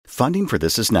Funding for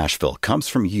This Is Nashville comes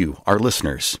from you, our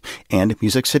listeners, and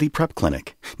Music City Prep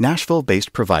Clinic,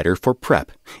 Nashville-based provider for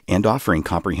PrEP and offering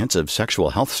comprehensive sexual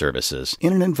health services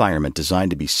in an environment designed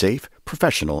to be safe,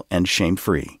 professional, and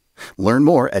shame-free. Learn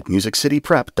more at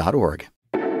musiccityprep.org.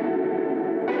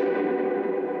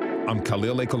 I'm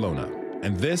Khalil A. Colonna,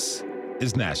 and this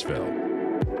is Nashville.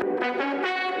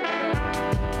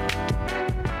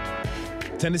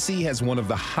 Tennessee has one of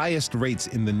the highest rates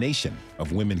in the nation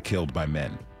of women killed by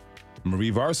men.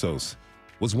 Marie Varsos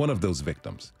was one of those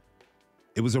victims.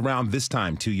 It was around this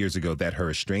time 2 years ago that her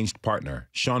estranged partner,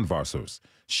 Sean Varsos,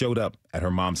 showed up at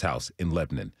her mom's house in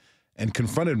Lebanon and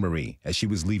confronted Marie as she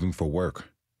was leaving for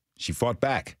work. She fought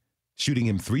back, shooting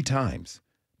him 3 times,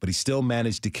 but he still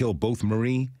managed to kill both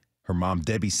Marie, her mom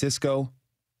Debbie Sisko,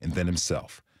 and then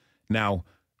himself. Now,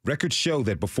 records show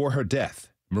that before her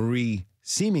death, Marie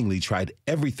seemingly tried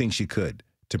everything she could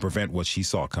to prevent what she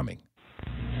saw coming.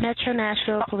 Metro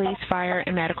Nashville Police, Fire,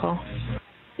 and Medical.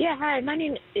 Yeah, hi. My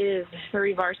name is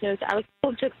Marie Varsos. I was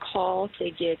told to call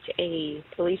to get a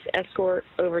police escort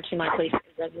over to my place of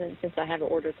residence since I have an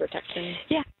order of protection.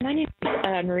 Yeah, my name is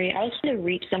Marie. I was trying to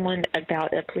reach someone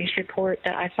about a police report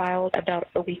that I filed about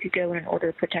a week ago in an order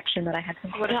of protection that I had.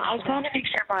 Well, I was calling to make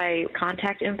sure my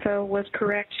contact info was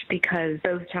correct because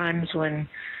both times when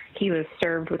he was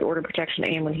served with order of protection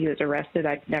and when he was arrested,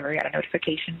 I never got a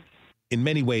notification. In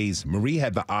many ways, Marie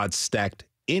had the odds stacked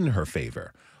in her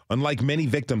favor. Unlike many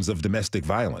victims of domestic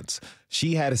violence,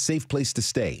 she had a safe place to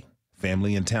stay,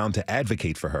 family in town to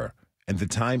advocate for her, and the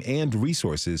time and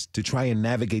resources to try and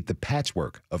navigate the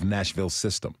patchwork of Nashville's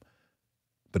system.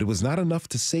 But it was not enough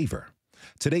to save her.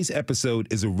 Today's episode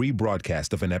is a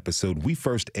rebroadcast of an episode we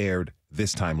first aired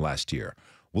this time last year.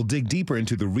 We'll dig deeper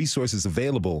into the resources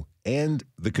available and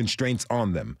the constraints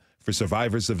on them for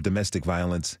survivors of domestic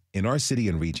violence in our city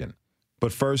and region.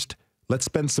 But first, let's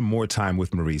spend some more time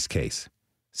with Marie's case.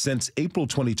 Since April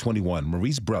 2021,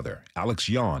 Marie's brother, Alex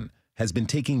Yon, has been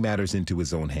taking matters into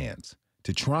his own hands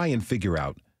to try and figure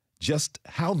out just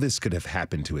how this could have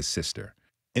happened to his sister,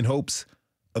 in hopes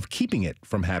of keeping it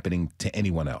from happening to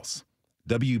anyone else.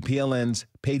 WPLN's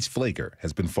Paige Pfleger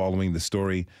has been following the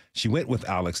story. She went with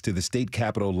Alex to the state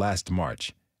capitol last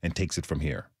March and takes it from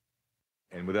here.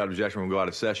 And without objection, we'll go out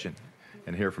of session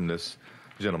and hear from this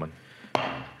gentleman.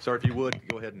 Sir, if you would,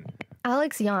 go ahead and...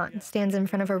 Alex Yon stands in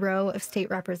front of a row of state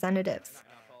representatives.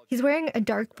 He's wearing a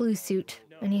dark blue suit,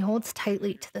 and he holds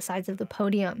tightly to the sides of the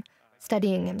podium,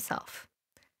 studying himself.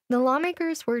 The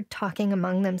lawmakers were talking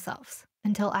among themselves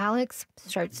until Alex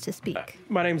starts to speak.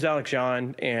 My name's Alex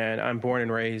Yon, and I'm born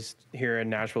and raised here in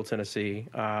Nashville, Tennessee.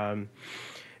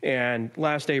 And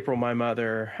last April, my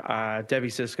mother, Debbie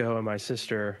Sisko, and my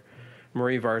sister,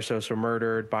 Marie Varsos, were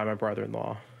murdered by my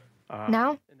brother-in-law.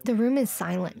 Now, the room is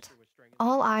silent.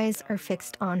 All eyes are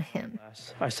fixed on him.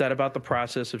 I said about the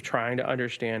process of trying to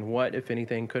understand what, if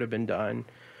anything, could have been done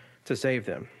to save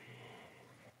them.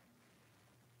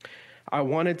 I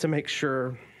wanted to make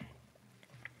sure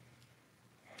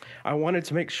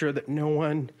that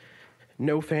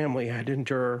no family had to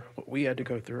endure what we had to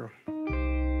go through.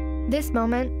 This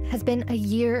moment has been a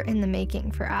year in the making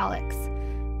for Alex.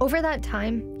 Over that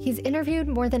time, he's interviewed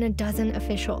more than a dozen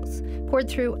officials, poured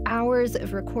through hours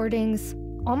of recordings.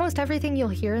 Almost everything you'll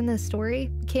hear in this story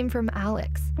came from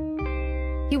Alex.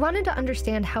 He wanted to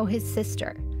understand how his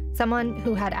sister, someone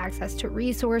who had access to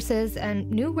resources and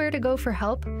knew where to go for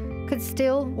help, could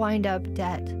still wind up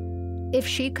dead. If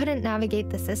she couldn't navigate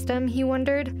the system, he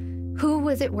wondered, who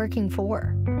was it working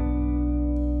for?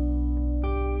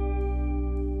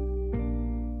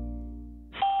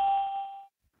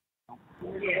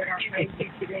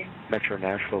 Metro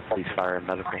Nashville Police, Fire, and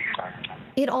Medical.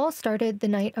 It all started the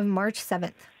night of March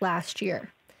 7th last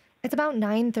year. It's about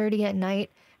 9:30 at night,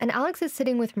 and Alex is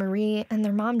sitting with Marie and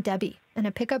their mom, Debbie, in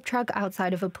a pickup truck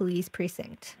outside of a police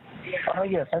precinct.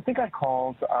 Yes, I think I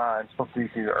called and spoke to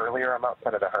you earlier. I'm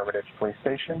outside of the Hermitage police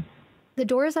station. The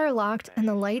doors are locked and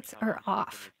the lights are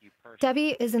off.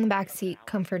 Debbie is in the back seat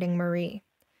comforting Marie.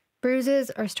 Bruises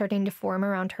are starting to form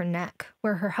around her neck,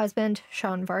 where her husband,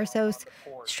 Sean Varsos,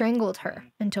 strangled her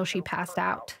until she passed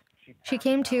out. She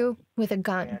came to with a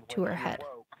gun to her head.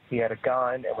 He had a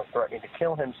gun and was threatening to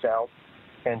kill himself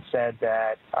and said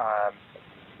that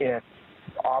if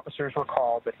officers were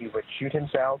called, that he would shoot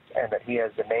himself and that he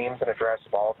has the names and address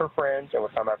of all of her friends and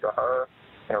would come after her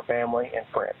and her family and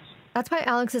friends. That's why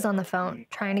Alex is on the phone,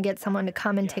 trying to get someone to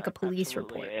come and take a police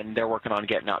report. And they're working on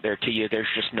getting out there to you. There's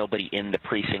just nobody in the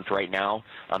precinct right now.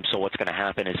 So what's going to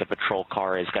happen is a patrol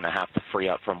car is going to have to free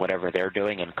up from whatever they're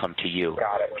doing and come to you.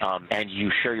 Got it. And you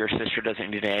sure your sister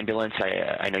doesn't need an ambulance?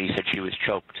 I know you said she was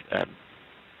choked.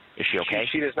 Is she okay?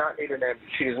 She does not need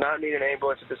she does not need an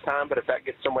ambulance at this time, but if that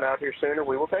gets someone out here sooner,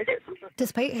 we will take it.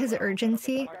 Despite his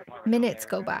urgency, minutes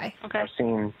go by. I've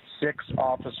seen 6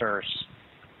 officers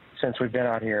since we've been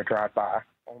out here drive by.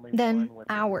 Then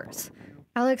hours.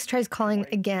 Alex tries calling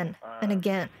again and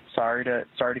again. Sorry to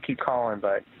keep calling,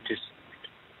 but just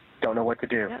don't know what to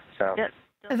do. So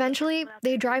Eventually,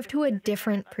 they drive to a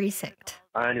different precinct.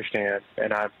 I understand,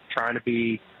 and I'm trying to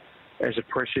be as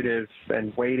appreciative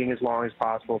and waiting as long as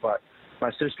possible, but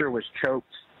my sister was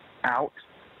choked out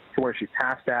to where she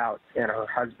passed out, and her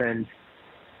husband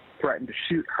threatened to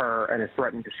shoot her and is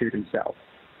threatening to shoot himself.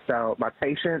 So my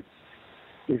patient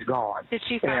is gone. Did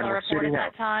she file a report at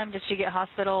that time? Did she get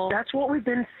hospital? That's what we've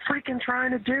been freaking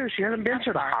trying to do. She hasn't been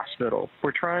to the hospital.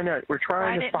 We're trying to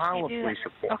file a police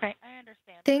report. Okay, I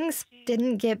understand. Things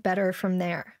didn't get better from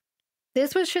there.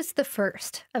 This was just the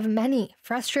first of many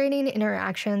frustrating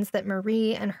interactions that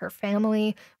Marie and her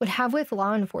family would have with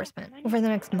law enforcement over the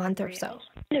next month or so.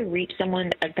 To reach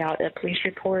someone about a police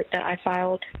report that I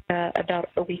filed about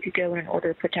a week ago in an order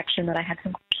of protection that I had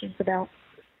some questions about.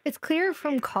 It's clear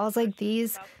from calls like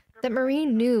these that Marie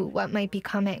knew what might be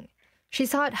coming. She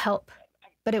sought help,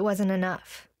 but it wasn't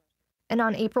enough. And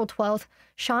on April 12th,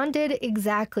 Sean did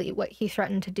exactly what he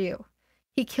threatened to do.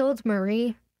 He killed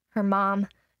Marie, her mom,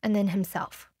 and then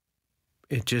himself.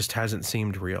 It just hasn't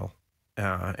seemed real,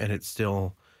 and it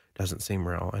still doesn't seem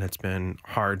real, and it's been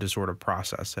hard to sort of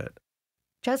process it.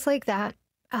 Just like that,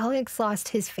 Alex lost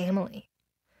his family,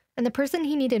 and the person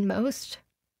he needed most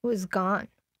was gone.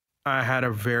 I had a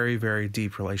very, very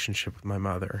deep relationship with my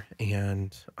mother,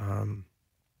 and,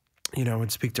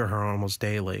 would speak to her almost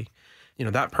daily.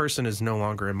 That person is no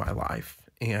longer in my life,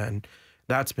 and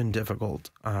that's been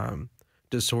difficult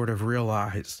to sort of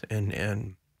realize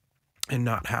and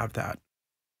not have that.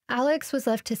 Alex was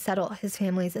left to settle his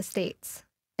family's estates,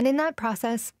 and in that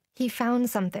process, he found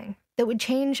something that would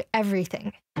change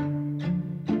everything.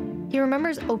 He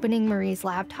remembers opening Marie's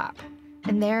laptop,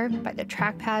 and there, by the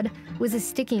trackpad, was a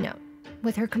sticky note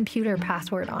with her computer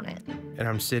password on it. And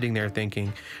I'm sitting there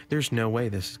thinking, there's no way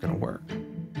this is going to work.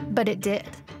 But it did.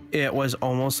 It was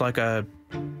almost like a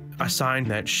sign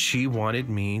that she wanted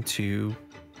me to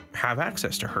have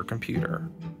access to her computer.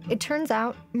 It turns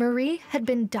out Marie had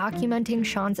been documenting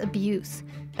Sean's abuse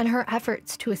and her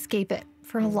efforts to escape it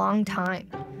for a long time.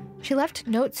 She left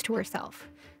notes to herself.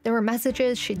 There were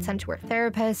messages she'd sent to her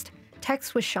therapist,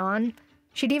 texts with Sean.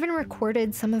 She'd even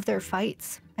recorded some of their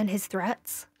fights and his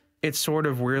threats. It sort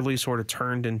of weirdly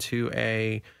turned into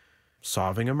a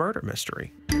solving a murder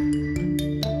mystery.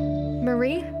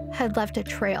 Marie had left a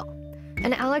trail,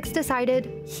 and Alex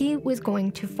decided he was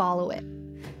going to follow it.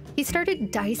 He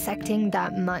started dissecting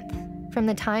that month, from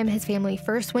the time his family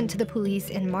first went to the police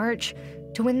in March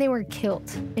to when they were killed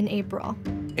in April.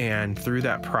 And through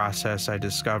that process, I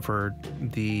discovered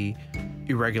the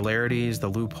irregularities, the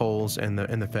loopholes, and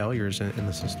the failures in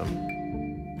the system.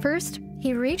 First,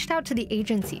 he reached out to the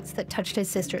agencies that touched his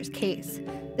sister's case: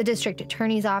 the district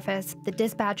attorney's office, the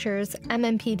dispatchers,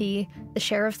 MMPD, the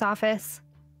sheriff's office.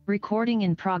 Recording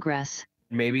in progress.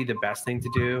 Maybe the best thing to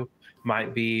do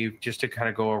might be just to kind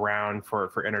of go around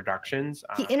for introductions.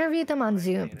 He interviewed them on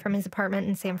Zoom from his apartment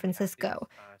in San Francisco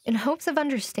in hopes of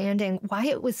understanding why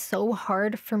it was so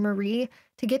hard for Marie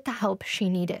to get the help she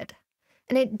needed.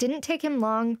 And it didn't take him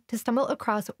long to stumble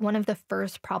across one of the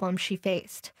first problems she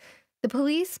faced. The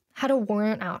police had a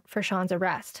warrant out for Sean's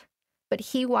arrest, but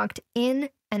he walked in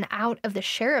and out of the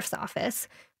sheriff's office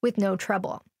with no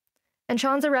trouble. And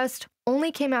Sean's arrest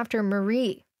only came after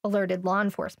Marie alerted law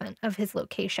enforcement of his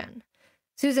location.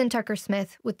 Susan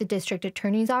Tucker-Smith with the district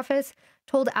attorney's office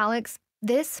told Alex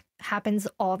this happens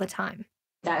all the time.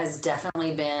 That has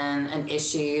definitely been an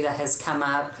issue that has come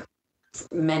up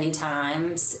many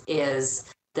times,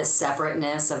 is the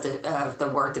separateness of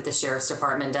the work that the sheriff's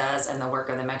department does and the work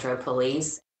of the Metro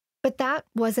Police. But that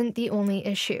wasn't the only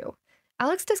issue.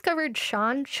 Alex discovered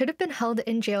Sean should have been held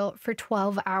in jail for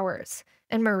 12 hours,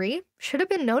 and Marie should have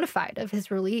been notified of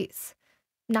his release.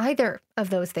 Neither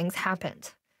of those things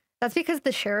happened. That's because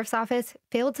the sheriff's office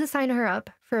failed to sign her up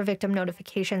for a victim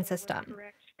notification system.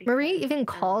 Marie even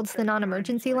called the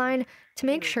non-emergency line to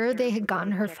make sure they had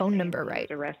gotten her phone number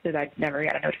right. Arrested, I never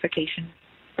got a notification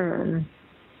or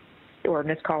a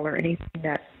missed call or anything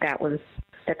that happened.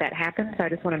 So I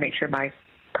just want to make sure my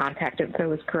contact info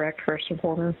was correct first and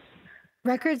foremost.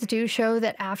 Records do show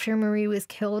that after Marie was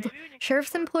killed,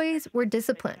 sheriff's employees were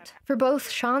disciplined for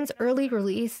both Sean's early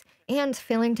release and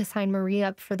failing to sign Marie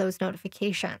up for those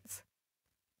notifications.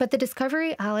 But the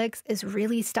discovery Alex is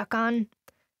really stuck on: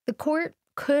 the court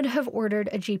could have ordered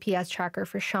a GPS tracker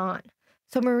for Sean,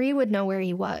 so Marie would know where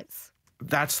he was.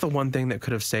 that's the one thing that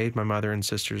could have saved my mother and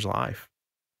sister's life.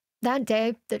 That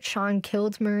day that Sean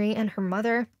killed Marie and her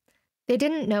mother, they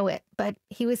didn't know it, but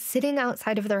he was sitting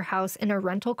outside of their house in a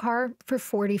rental car for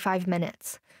 45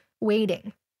 minutes,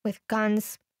 waiting, with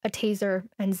guns, a taser,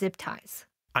 and zip ties.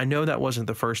 I know that wasn't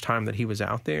the first time that he was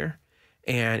out there.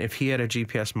 And if he had a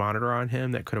GPS monitor on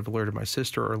him that could have alerted my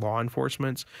sister or law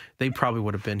enforcement, they probably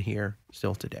would have been here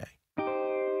still today.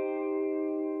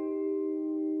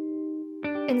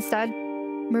 Instead,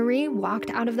 Marie walked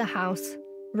out of the house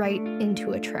right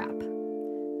into a trap.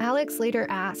 Alex later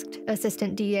asked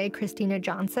Assistant DA Christina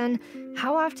Johnson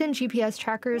how often GPS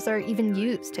trackers are even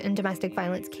used in domestic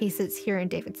violence cases here in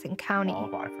Davidson County.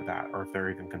 Qualify for that, or if they're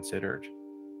even considered.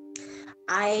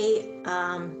 I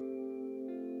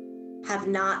have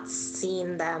not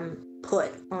seen them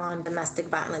put on domestic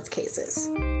violence cases.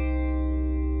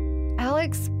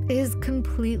 Alex is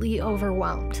completely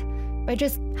overwhelmed by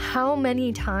just how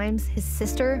many times his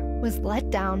sister was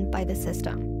let down by the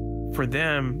system. For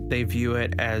them, they view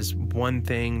it as one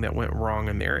thing that went wrong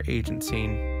in their agency,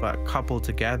 but coupled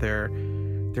together,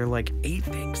 they're like 8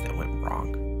 things that went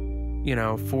wrong. You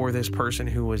know, for this person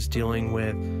who was dealing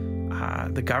with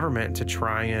the government to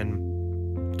try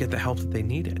and get the help that they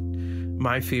needed.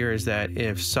 My fear is that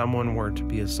if someone were to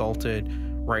be assaulted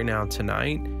right now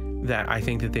tonight, that I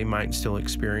think that they might still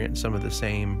experience some of the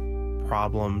same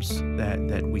problems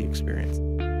that we experienced.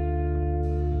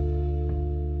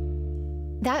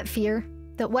 That fear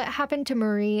that what happened to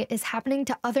Marie is happening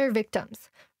to other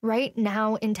victims right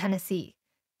now in Tennessee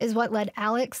is what led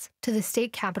Alex to the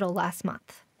state capitol last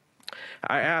month.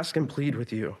 I ask and plead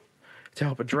with you to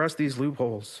help address these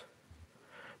loopholes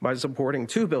by supporting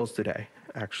 2 bills today,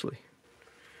 actually.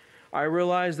 I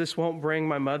realize this won't bring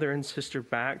my mother and sister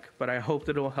back, but I hope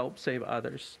that it will help save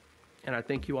others. And I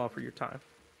thank you all for your time.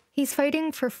 He's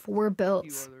fighting for 4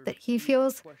 bills that he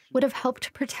feels would have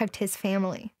helped protect his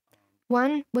family.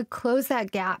 One would close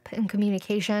that gap in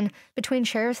communication between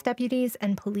sheriff's deputies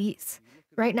and police.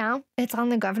 Right now, it's on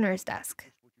the governor's desk.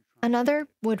 Another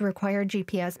would require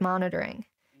GPS monitoring.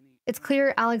 It's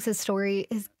clear Alex's story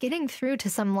is getting through to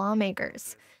some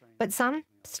lawmakers, but some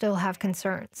still have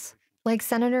concerns, like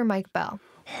Senator Mike Bell.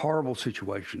 Horrible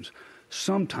situations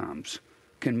sometimes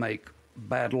can make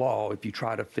bad law if you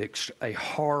try to fix a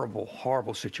horrible,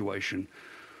 horrible situation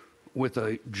with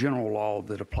a general law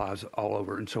that applies all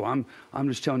over. And so I'm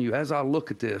just telling you, as I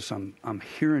look at this, I'm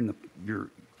hearing your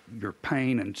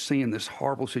pain and seeing this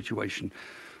horrible situation,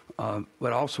 but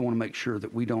I also want to make sure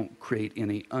that we don't create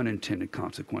any unintended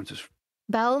consequences.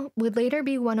 Bell would later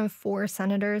be one of 4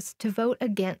 senators to vote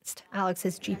against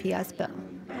Alex's GPS bill.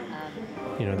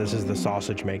 You know, this is the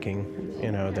sausage making,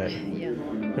 you know, that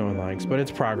no one likes, but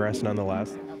it's progress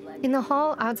nonetheless. In the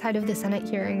hall outside of the Senate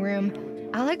hearing room,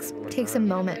 Alex takes a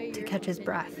moment to catch his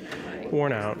breath.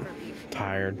 Worn out,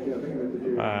 tired,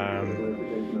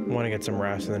 want to get some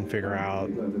rest and then figure out,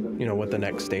 you know, what the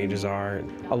next stages are.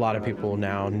 A lot of people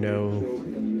now know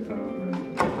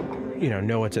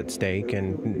what's at stake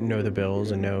and know the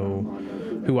bills and know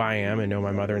who I am and know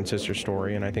my mother and sister's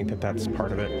story, and I think that that's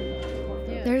part of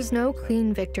it. There's no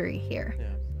clean victory here,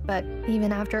 but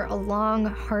even after a long,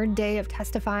 hard day of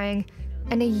testifying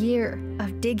and a year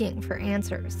of digging for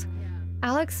answers,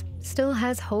 Alex still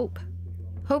has hope.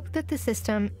 Hope that the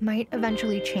system might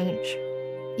eventually change,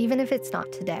 even if it's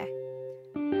not today.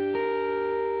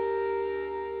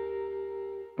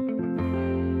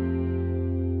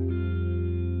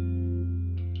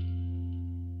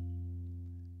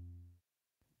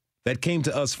 That came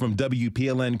to us from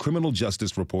WPLN criminal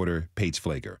justice reporter Paige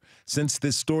Pfleger. Since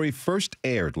this story first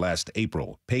aired last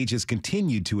April, Paige has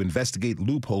continued to investigate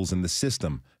loopholes in the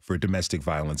system for domestic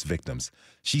violence victims.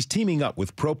 She's teaming up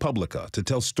with ProPublica to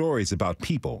tell stories about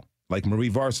people like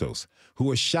Marie Varsos, who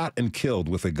were shot and killed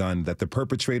with a gun that the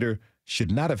perpetrator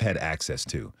should not have had access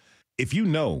to. If you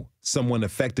know someone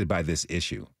affected by this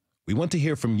issue, we want to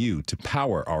hear from you to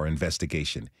power our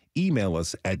investigation. Email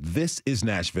us at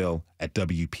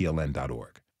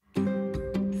thisisnashville@wpln.org.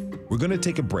 We're going to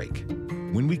take a break.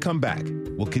 When we come back,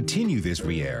 we'll continue this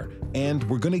re-air, and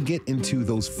we're going to get into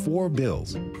those 4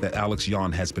 bills that Alex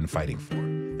Yon has been fighting for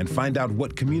and find out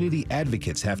what community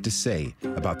advocates have to say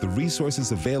about the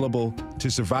resources available to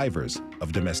survivors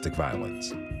of domestic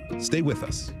violence. Stay with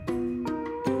us.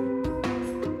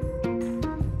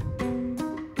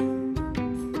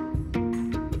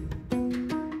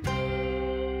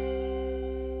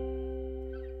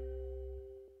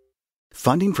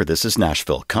 Funding for This Is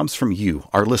Nashville comes from you,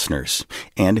 our listeners,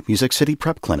 and Music City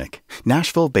Prep Clinic,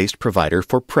 Nashville-based provider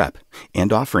for PrEP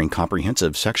and offering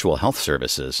comprehensive sexual health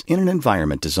services in an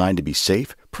environment designed to be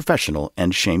safe, professional,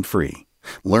 and shame-free.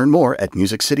 Learn more at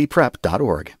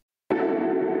musiccityprep.org.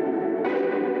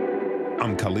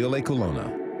 I'm Khalil A.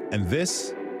 Colonna, and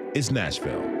this is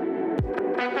Nashville.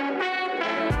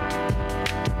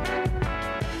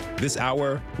 This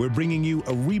hour, we're bringing you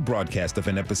a rebroadcast of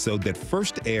an episode that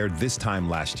first aired this time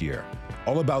last year,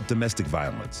 all about domestic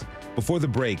violence. Before the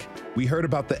break, we heard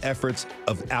about the efforts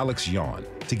of Alex Yawn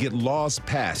to get laws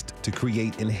passed to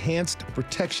create enhanced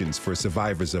protections for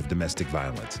survivors of domestic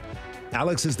violence.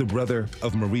 Alex is the brother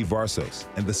of Marie Varsos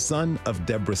and the son of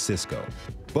Deborah Sisko.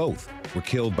 Both were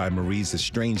killed by Marie's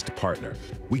estranged partner.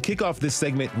 We kick off this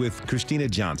segment with Christina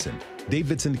Johnson,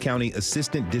 Davidson County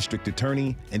Assistant District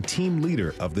Attorney and team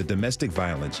leader of the Domestic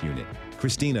Violence Unit.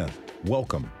 Christina,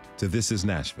 welcome to This is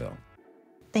Nashville.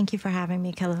 Thank you for having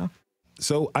me, Khalil.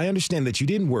 So I understand that you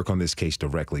didn't work on this case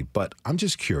directly, but I'm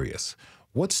just curious.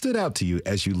 What stood out to you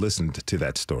as you listened to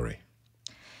that story?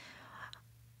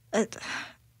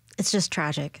 It's just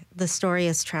tragic. The story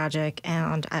is tragic,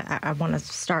 and I want to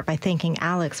start by thanking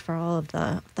Alex for all of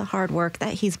the hard work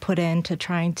that he's put into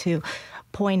trying to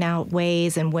point out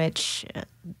ways in which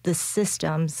the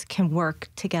systems can work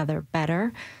together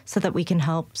better so that we can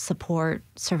help support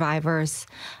survivors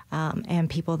and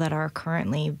people that are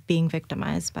currently being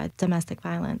victimized by domestic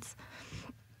violence.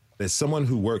 As someone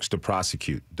who works to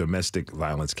prosecute domestic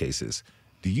violence cases,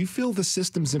 do you feel the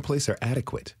systems in place are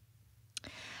adequate?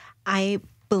 I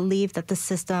believe that the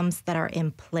systems that are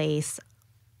in place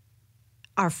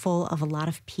are full of a lot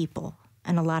of people,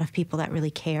 and a lot of people that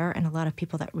really care, and a lot of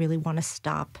people that really want to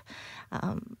stop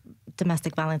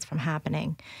domestic violence from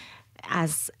happening.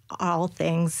 As all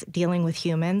things dealing with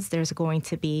humans, there's going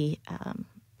to be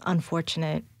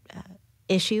unfortunate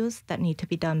issues that need to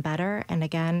be done better. And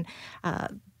again,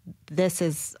 this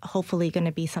is hopefully going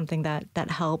to be something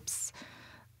that helps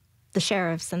the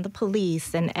sheriffs and the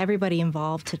police and everybody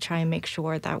involved to try and make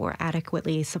sure that we're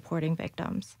adequately supporting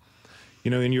victims.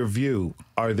 You know, in your view,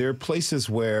 are there places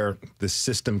where the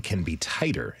system can be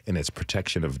tighter in its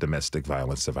protection of domestic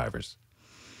violence survivors?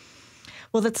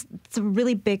 Well, it's a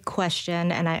really big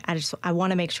question, and I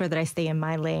want to make sure that I stay in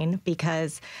my lane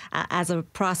because as a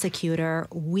prosecutor,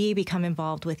 we become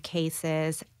involved with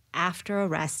cases after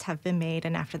arrests have been made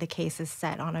and after the case is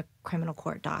set on a criminal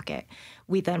court docket.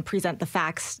 We then present the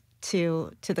facts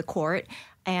to the court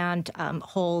and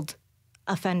hold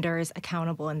offenders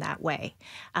accountable in that way.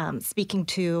 Speaking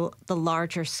to the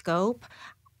larger scope,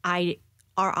 our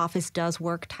office does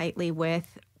work tightly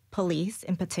with police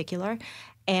in particular,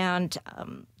 and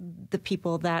the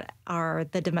people that are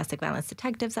the domestic violence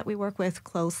detectives that we work with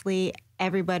closely.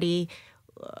 Everybody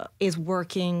is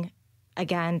working,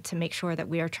 again, to make sure that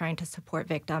we are trying to support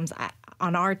victims.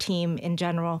 On our team in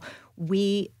general,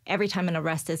 every time an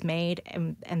arrest is made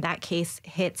and that case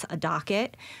hits a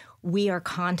docket, we are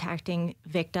contacting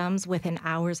victims within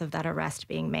hours of that arrest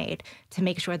being made to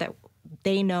make sure that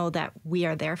they know that we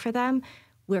are there for them.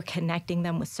 We're connecting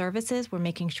them with services. We're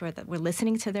making sure that we're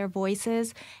listening to their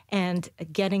voices and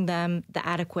getting them the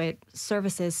adequate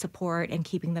services, support, and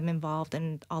keeping them involved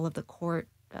in all of the court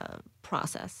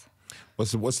process.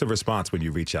 What's the response when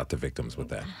you reach out to victims with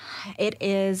that? It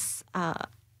is,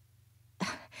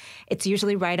 it's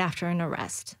usually right after an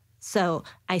arrest. So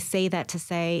I say that to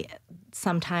say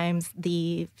sometimes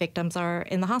the victims are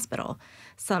in the hospital.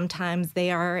 Sometimes they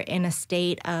are in a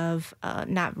state of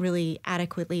not really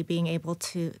adequately being able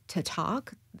to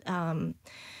talk. But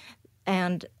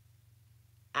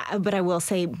I will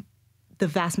say the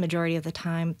vast majority of the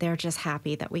time, they're just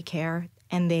happy that we care,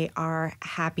 and they are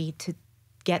happy to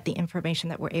get the information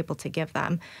that we're able to give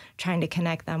them, trying to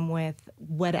connect them with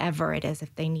whatever it is,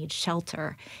 if they need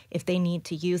shelter, if they need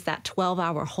to use that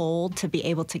 12-hour hold to be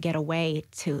able to get away,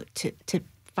 to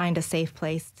find a safe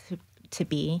place to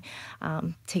be,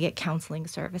 to get counseling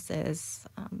services,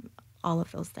 all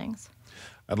of those things.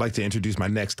 I'd like to introduce my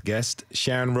next guest.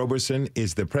 Sharon Roberson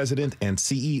is the president and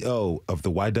CEO of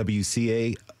the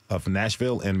YWCA of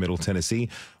Nashville and Middle Tennessee,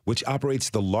 which operates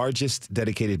the largest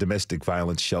dedicated domestic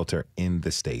violence shelter in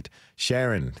the state.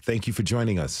 Sharon, thank you for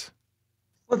joining us.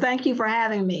 Well, thank you for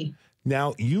having me.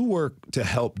 Now, you work to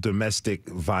help domestic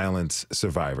violence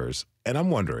survivors, and I'm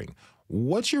wondering,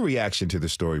 what's your reaction to the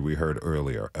story we heard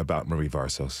earlier about Marie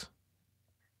Varsos?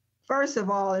 First of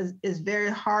all, it's very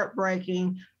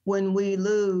heartbreaking when we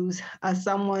lose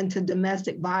someone to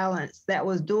domestic violence that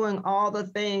was doing all the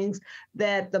things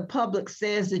that the public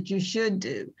says that you should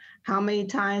do. How many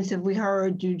times have we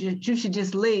heard you should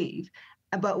just leave?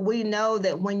 But we know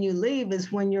that when you leave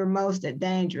is when you're most at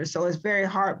danger. So it's very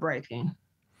heartbreaking.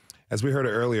 As we heard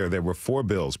earlier, there were 4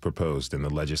 bills proposed in the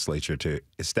legislature to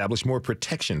establish more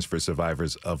protections for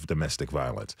survivors of domestic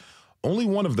violence. Only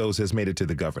one of those has made it to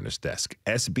the governor's desk,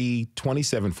 SB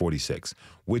 2746,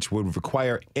 which would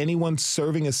require anyone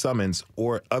serving a summons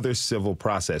or other civil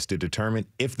process to determine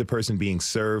if the person being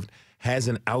served has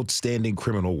an outstanding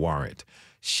criminal warrant.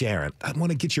 Sharon, I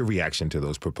want to get your reaction to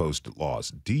those proposed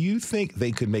laws. Do you think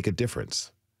they could make a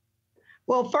difference?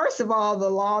 Well, first of all, the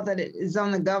law that is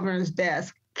on the governor's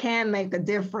desk can make a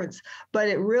difference, but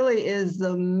it really is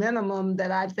the minimum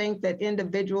that I think that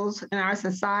individuals in our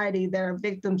society that are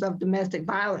victims of domestic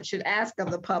violence should ask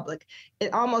of the public.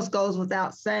 It almost goes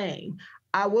without saying.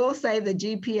 I will say the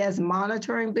GPS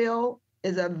monitoring bill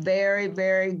is a very,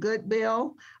 very good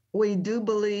bill. We do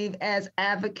believe as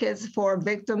advocates for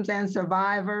victims and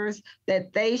survivors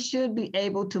that they should be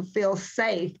able to feel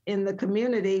safe in the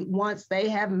community once they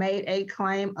have made a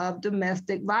claim of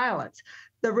domestic violence.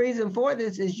 The reason for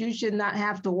this is you should not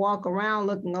have to walk around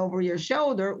looking over your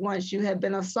shoulder once you have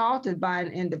been assaulted by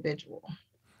an individual.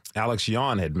 Alex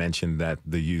Yon had mentioned that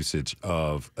the usage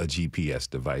of a GPS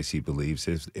device, he believes,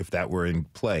 if that were in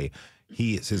play,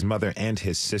 his mother and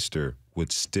his sister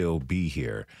would still be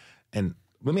here. And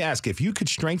let me ask, if you could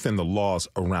strengthen the laws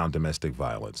around domestic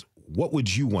violence, what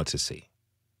would you want to see?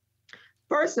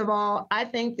 First of all, I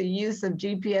think the use of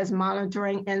GPS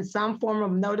monitoring and some form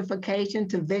of notification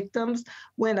to victims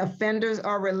when offenders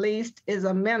are released is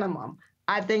a minimum.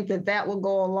 I think that that will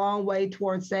go a long way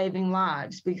towards saving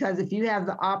lives, because if you have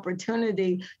the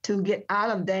opportunity to get out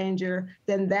of danger,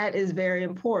 then that is very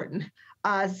important.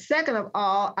 Second of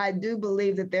all, I do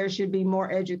believe that there should be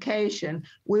more education.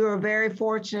 We were very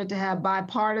fortunate to have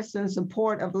bipartisan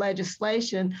support of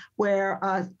legislation where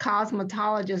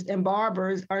cosmetologists and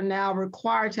barbers are now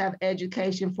required to have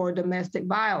education for domestic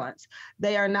violence.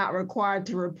 They are not required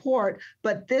to report,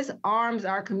 but this arms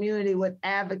our community with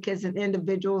advocates and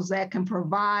individuals that can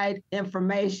provide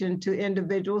information to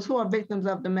individuals who are victims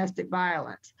of domestic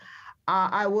violence.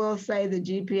 I will say the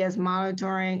GPS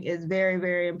monitoring is very,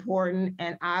 very important.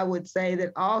 And I would say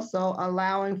that also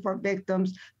allowing for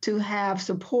victims to have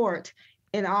support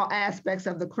in all aspects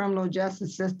of the criminal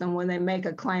justice system when they make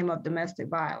a claim of domestic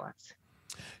violence.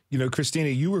 You know, Christina,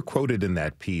 you were quoted in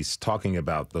that piece talking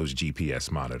about those GPS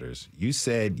monitors. You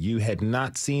said you had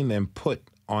not seen them put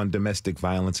on domestic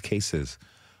violence cases.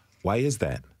 Why is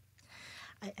that?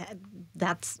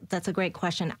 That's a great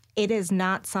question. It is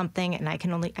not something, and I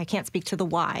can't speak to the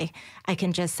why. I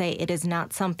can just say it is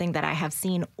not something that I have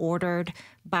seen ordered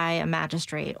by a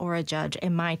magistrate or a judge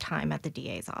in my time at the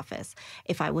DA's office.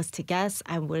 If I was to guess,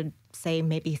 I would say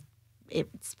maybe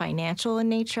it's financial in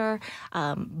nature,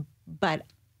 but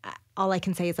all I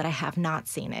can say is that I have not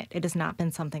seen it. It has not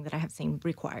been something that I have seen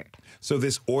required. So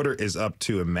this order is up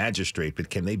to a magistrate,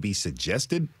 but can they be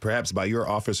suggested, perhaps by your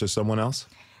office or someone else?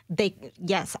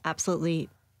 Yes, absolutely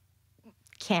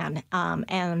can,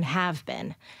 and have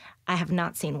been. I have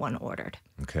not seen one ordered.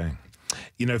 Okay.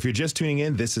 You know, if you're just tuning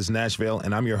in, this is Nashville,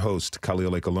 and I'm your host,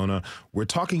 Khalil Ekalona. We're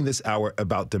talking this hour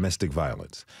about domestic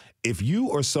violence. If you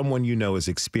or someone you know is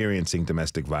experiencing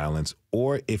domestic violence,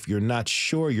 or if you're not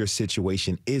sure your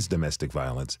situation is domestic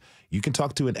violence, you can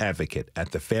talk to an advocate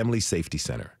at the Family Safety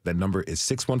Center. That number is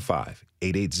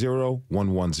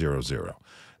 615-880-1100.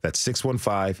 That's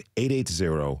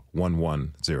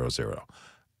 615-880-1100.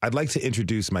 I'd like to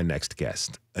introduce my next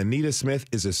guest. Anita Smith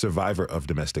is a survivor of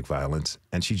domestic violence,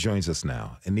 and she joins us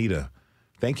now. Anita,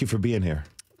 thank you for being here.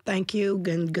 Thank you,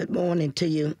 and good morning to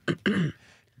you.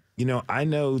 You know, I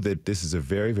know that this is a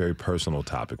very, very personal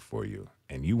topic for you,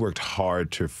 and you worked hard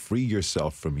to free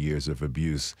yourself from years of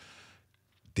abuse.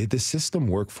 Did the system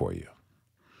work for you?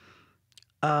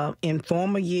 In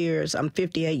former years, I'm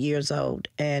 58 years old,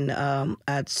 and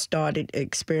I started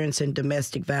experiencing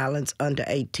domestic violence under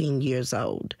 18 years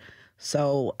old.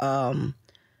 So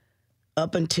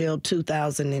up until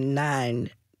 2009,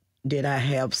 did I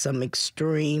have some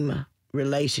extreme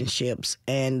relationships,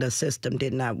 and the system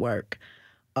did not work.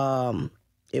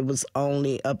 It was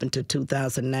only up until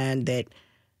 2009 that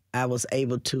I was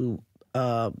able to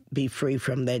be free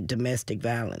from that domestic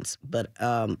violence. But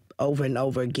over and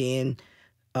over again,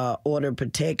 order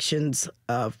protections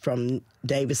from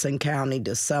Davidson County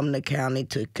to Sumner County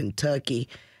to Kentucky,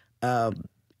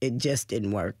 it just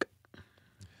didn't work.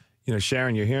 You know,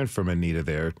 Sharon, you're hearing from Anita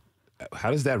there.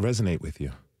 How does that resonate with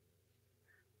you?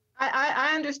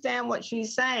 I understand what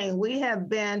she's saying. We have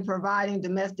been providing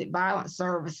domestic violence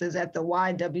services at the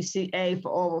YWCA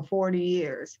for over 40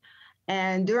 years.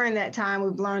 And during that time,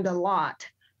 we've learned a lot.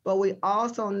 but we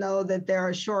also know that there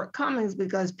are shortcomings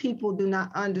because people do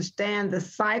not understand the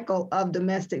cycle of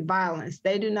domestic violence.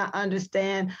 They do not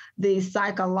understand the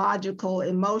psychological,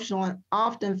 emotional, and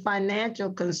often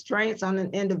financial constraints on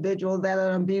an individual that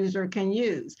an abuser can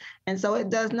use. And so it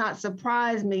does not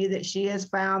surprise me that she has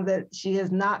found that she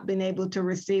has not been able to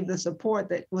receive the support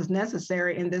that was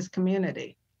necessary in this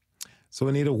community. So,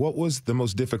 Anita, what was the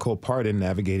most difficult part in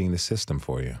navigating the system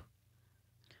for you?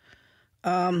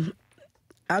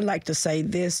 I'd like to say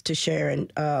this to Sharon.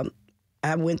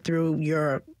 I went through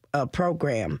your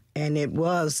program, and it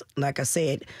was, like I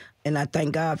said, and I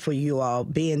thank God for you all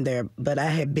being there, but I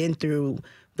had been through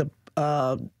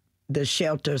the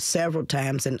shelter several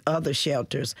times and other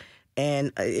shelters,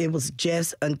 and it was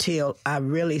just until I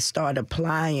really started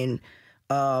applying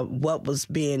what was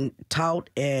being taught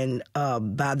and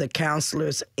by the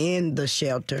counselors in the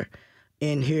shelter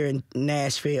here in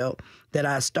Nashville that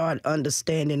I started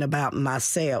understanding about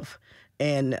myself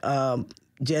and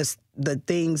just the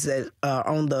things that are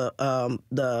on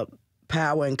the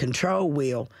power and control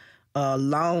wheel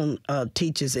alone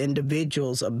teaches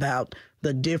individuals about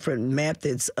the different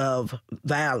methods of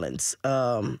violence.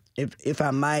 If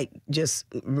I might just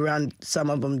run some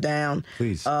of them down.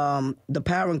 Please. The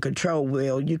power and control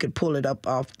wheel, you could pull it up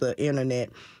off the internet,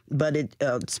 but it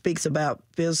speaks about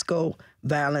physical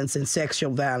violence and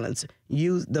sexual violence.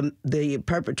 The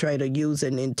perpetrator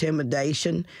using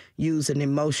intimidation, using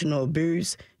emotional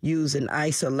abuse, using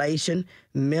isolation,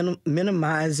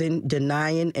 minimizing,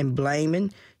 denying, and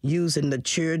blaming, using the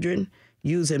children,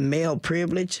 using male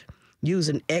privilege,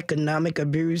 using economic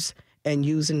abuse, and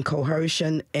using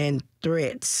coercion and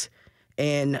threats.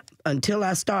 And until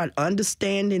I started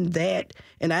understanding that,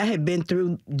 and I had been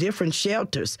through different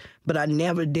shelters, but I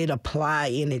never did apply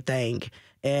anything.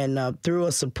 And through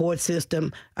a support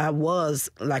system, I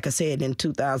was, like I said, in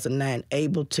 2009,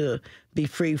 able to be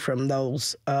free from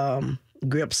those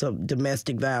grips of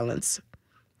domestic violence.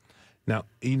 Now,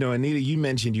 Anita, you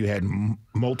mentioned you had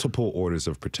multiple orders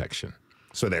of protection.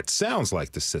 So that sounds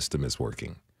like the system is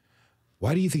working.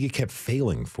 Why do you think it kept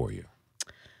failing for you?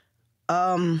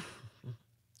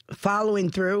 Following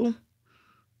through.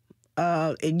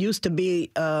 It used to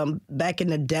be back in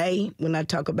the day when I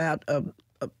talk about a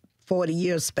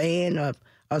 40-year span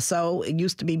or so, it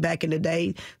used to be back in the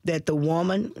day that the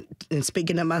woman, and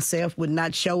speaking of myself, would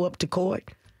not show up to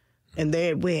court. And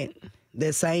there it went.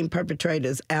 The same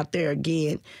perpetrators out there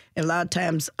again. And a lot of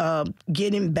times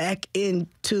getting back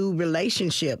into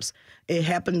relationships. It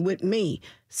happened with me.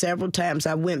 Several times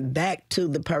I went back to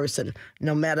the person.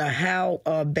 No matter how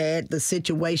bad the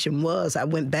situation was, I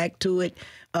went back to it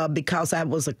because I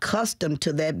was accustomed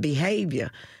to that behavior.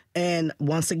 And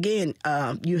once again,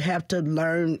 you have to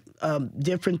learn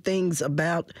different things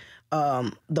about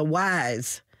the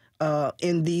whys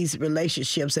in these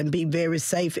relationships and be very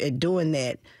safe at doing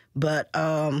that. But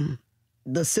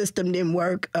the system didn't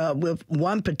work with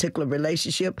one particular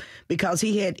relationship because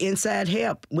he had inside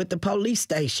help with the police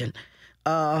station.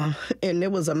 And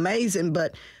it was amazing,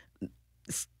 but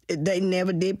they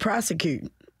never did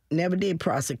prosecute,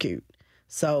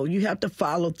 So you have to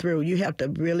follow through. You have to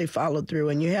really follow through,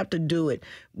 and you have to do it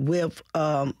with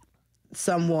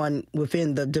someone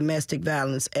within the domestic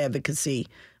violence advocacy,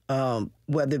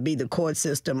 whether it be the court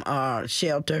system or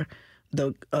shelter.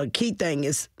 The key thing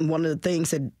is one of the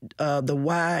things that the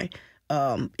why,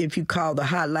 if you call the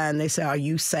hotline, they say, are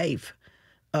you safe?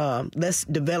 Let's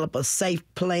develop a safe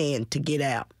plan to get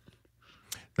out.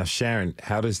 Now, Sharon,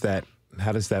 how does that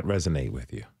resonate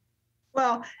with you?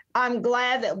 Well, I'm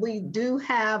glad that we do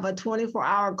have a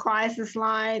 24-hour crisis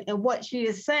line. And what she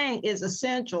is saying is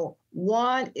essential.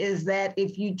 One is that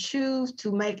if you choose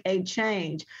to make a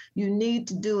change, you need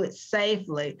to do it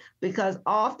safely, because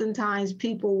oftentimes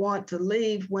people want to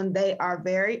leave when they are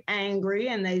very angry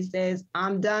and they say,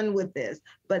 I'm done with this.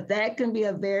 But that can be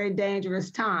a very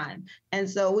dangerous time. And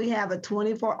so we have a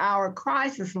 24-hour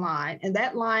crisis line, and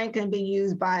that line can be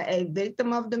used by a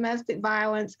victim of domestic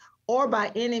violence or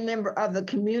by any member of the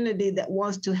community that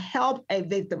wants to help a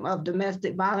victim of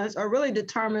domestic violence, or really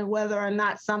determine whether or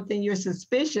not something you're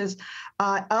suspicious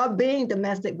of being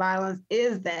domestic violence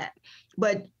is that.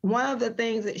 But one of the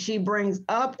things that she brings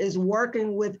up is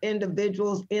working with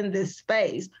individuals in this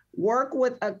space. Work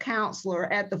with a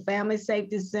counselor at the Family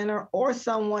Safety Center or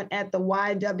someone at the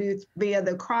YW via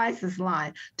the crisis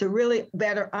line to really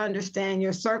better understand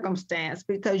your circumstance,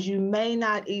 because you may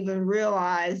not even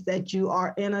realize that you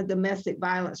are in a domestic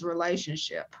violence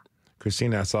relationship.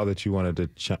 Christina, I saw that you wanted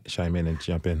to chime in and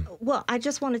jump in. Well, I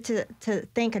just wanted to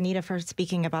thank Anita for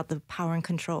speaking about the power and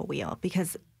control wheel,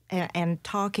 because and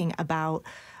talking about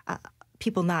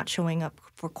people not showing up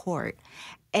for court.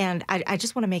 And I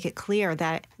just want to make it clear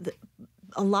that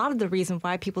a lot of the reason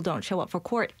why people don't show up for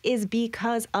court is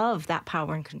because of that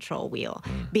power and control wheel,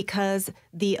 because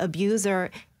the abuser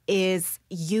is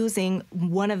using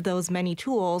one of those many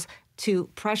tools to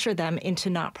pressure them into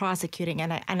not prosecuting.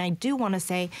 And I do want to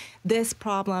say this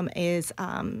problem is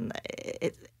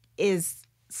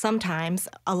sometimes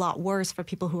a lot worse for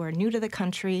people who are new to the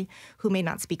country, who may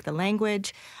not speak the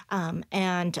language,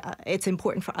 and it's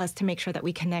important for us to make sure that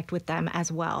we connect with them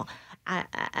as well,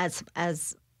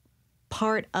 as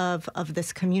part of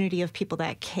this community of people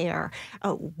that care.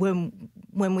 When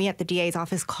we at the DA's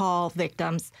office call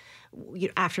victims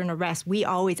after an arrest, we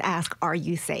always ask, are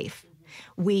you safe?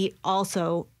 We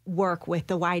also work with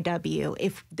the YW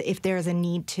if there's a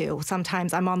need to.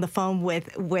 Sometimes I'm on the phone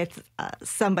with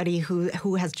somebody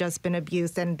who has just been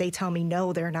abused, and they tell me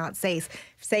no, they're not safe,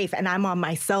 and I'm on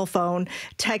my cell phone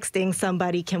texting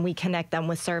somebody, can we connect them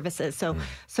with services?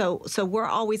 So we're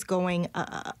always going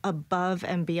above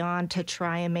and beyond to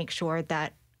try and make sure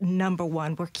that, number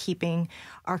one, we're keeping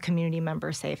our community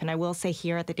members safe. And I will say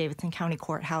here at the Davidson County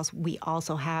Courthouse, we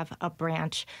also have a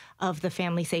branch of the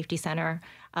Family Safety Center,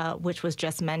 which was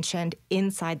just mentioned,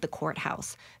 inside the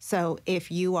courthouse. So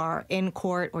if you are in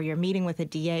court or you're meeting with a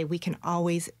DA, we can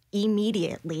always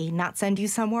immediately not send you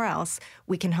somewhere else.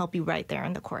 We can help you right there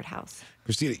in the courthouse.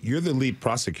 Christina, you're the lead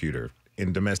prosecutor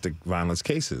in domestic violence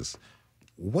cases.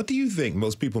 What do you think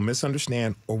most people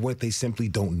misunderstand or what they simply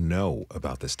don't know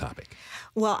about this topic?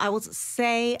 Well, I will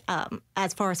say,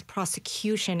 as far as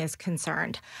prosecution is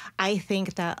concerned, I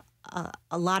think that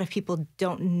a lot of people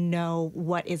don't know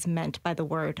what is meant by the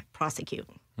word prosecute.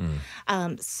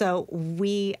 So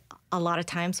we, a lot of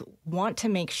times, want to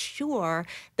make sure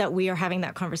that we are having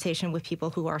that conversation with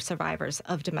people who are survivors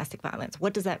of domestic violence.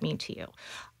 What does that mean to you?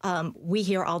 We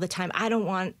hear all the time, I don't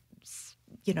want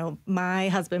my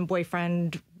husband,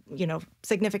 boyfriend,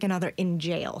 significant other in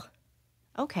jail.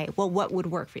 Okay, well, what would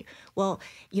work for you? Well,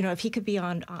 if he could be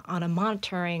on a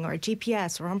monitoring or a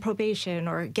GPS or on probation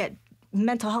or get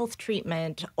mental health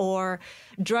treatment or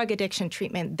drug addiction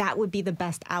treatment, that would be the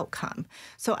best outcome.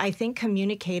 So I think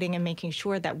communicating and making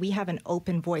sure that we have an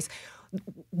open voice.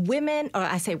 Women, or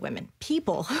I say women,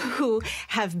 people who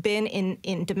have been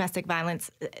in domestic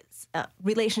violence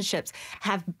relationships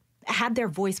have had their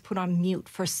voice put on mute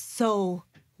for so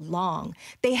long.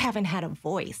 They haven't had a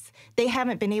voice. They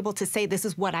haven't been able to say, this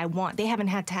is what I want. They haven't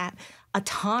had to have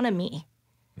autonomy.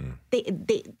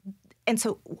 And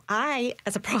so I,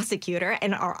 as a prosecutor,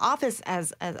 and our office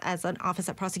as an office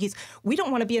that prosecutes, we don't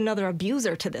want to be another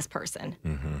abuser to this person.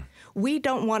 We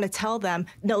don't want to tell them,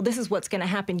 no, this is what's going to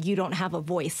happen. You don't have a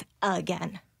voice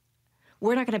again.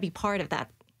 We're not going to be part of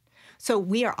that. So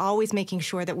we are always making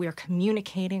sure that we are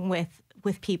communicating with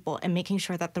people and making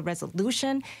sure that the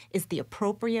resolution is the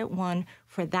appropriate one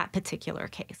for that particular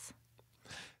case.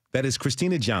 That is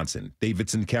Christina Johnson,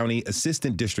 Davidson County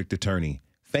Assistant District Attorney.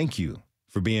 Thank you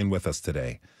for being with us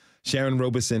today. Sharon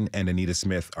Robeson and Anita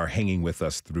Smith are hanging with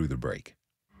us through the break.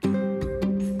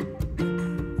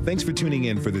 Thanks for tuning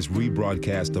in for this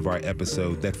rebroadcast of our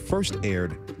episode that first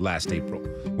aired last April.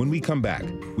 When we come back,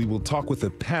 we will talk with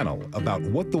a panel about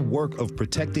what the work of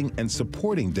protecting and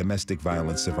supporting domestic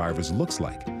violence survivors looks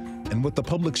like and what the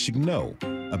public should know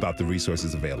about the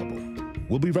resources available.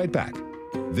 We'll be right back.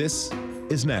 This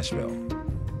is Nashville.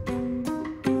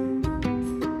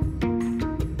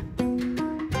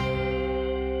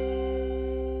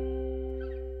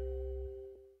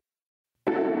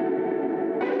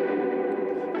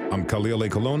 I'm Khalil A.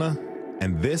 Colonna,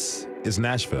 and this is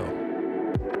Nashville.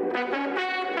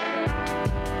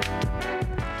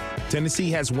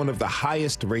 Tennessee has one of the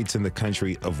highest rates in the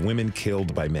country of women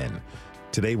killed by men.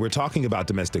 Today, we're talking about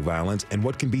domestic violence and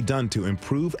what can be done to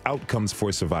improve outcomes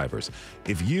for survivors.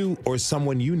 If you or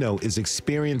someone you know is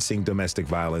experiencing domestic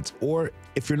violence, or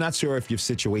if you're not sure if your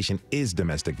situation is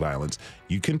domestic violence,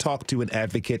 you can talk to an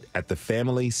advocate at the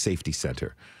Family Safety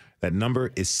Center. That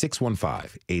number is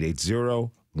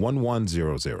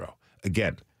 615-880-1100.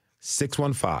 Again,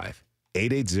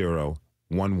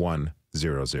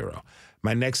 615-880-1100.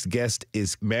 My next guest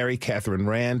is Mary Catherine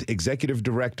Rand, Executive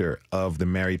Director of the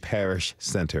Mary Parish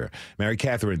Center. Mary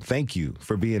Catherine, thank you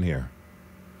for being here.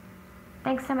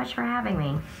 Thanks so much for having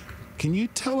me. Can you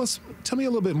tell me a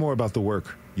little bit more about the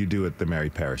work you do at the Mary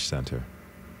Parish Center?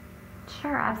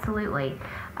 Sure, absolutely.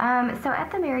 So at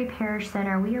the Mary Parish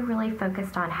Center, we are really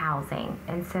focused on housing.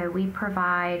 And so we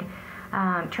provide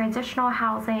transitional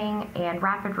housing and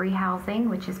rapid rehousing,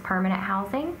 which is permanent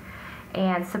housing,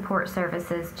 and support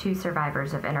services to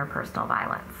survivors of interpersonal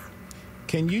violence.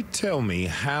 Can you tell me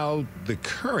how the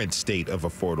current state of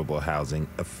affordable housing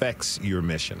affects your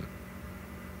mission?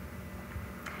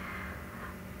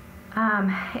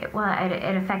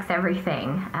 It affects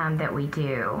everything that we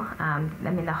do.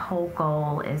 The whole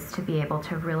goal is to be able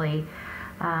to really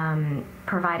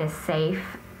provide a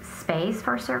safe space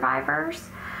for survivors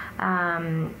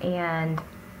and,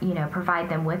 provide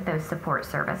them with those support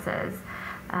services.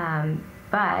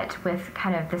 But with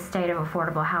kind of the state of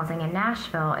affordable housing in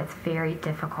Nashville, it's very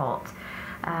difficult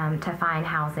to find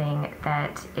housing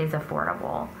that is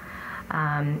affordable.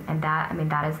 And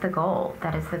that is the goal.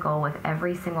 That is the goal with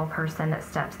every single person that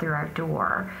steps through our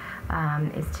door,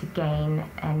 is to gain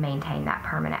and maintain that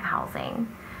permanent housing.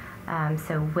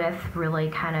 So with really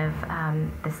kind of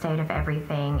the state of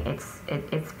everything,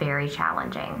 it's very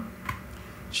challenging.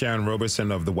 Sharon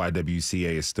Roberson of the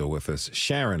YWCA is still with us.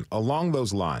 Sharon, along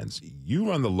those lines, you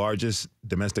run the largest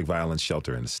domestic violence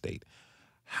shelter in the state.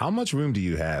 How much room do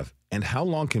you have, and how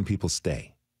long can people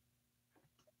stay?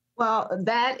 Well,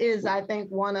 that is, I think,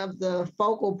 one of the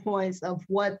focal points of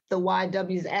what the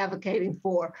YW is advocating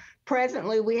for.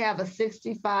 Presently, we have a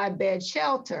 65-bed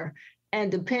shelter, and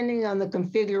depending on the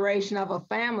configuration of a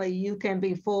family, you can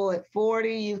be full at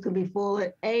 40, you can be full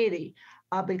at 80,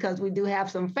 because we do have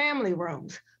some family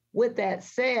rooms. With that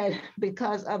said,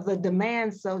 because of the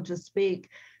demand, so to speak,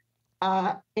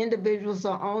 individuals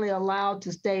are only allowed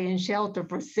to stay in shelter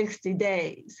for 60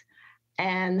 days.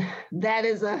 And that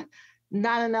is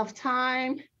not enough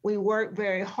time. We work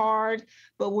very hard,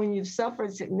 but when you've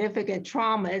suffered significant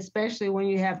trauma, especially when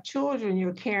you have children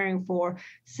you're caring for,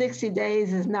 60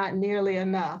 days is not nearly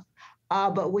enough.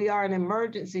 But we are an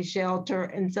emergency shelter,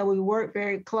 and so we work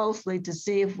very closely to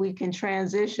see if we can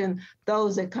transition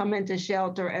those that come into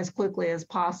shelter as quickly as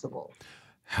possible.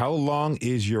 How long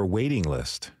is your waiting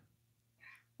list?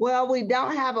 Well, we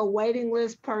don't have a waiting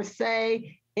list per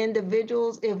se.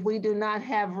 Individuals, if we do not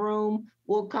have room,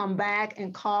 will come back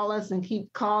and call us and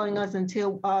keep calling us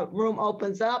until room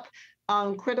opens up.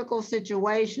 Critical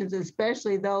situations,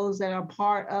 especially those that are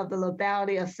part of the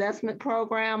lethality assessment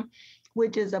program,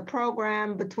 which is a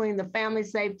program between the Family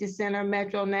Safety Center,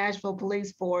 Metro Nashville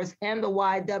Police Force, and the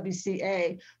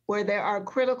YWCA, where there are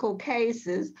critical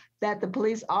cases that the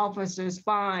police officers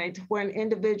find where an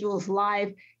individual's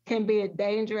life can be in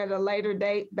danger at a later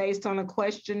date based on a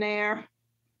questionnaire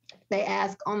they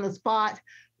ask on the spot.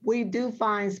 We do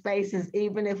find spaces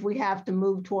even if we have to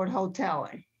move toward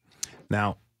hoteling.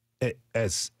 Now,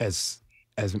 as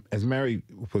Mary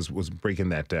was breaking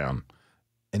that down,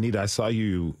 Anita, I saw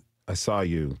you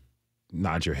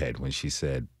nod your head when she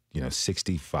said,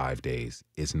 65 days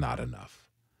is not enough.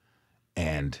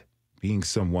 And being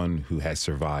someone who has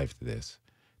survived this,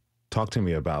 talk to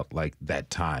me about that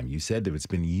time. You said that it's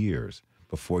been years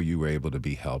before you were able to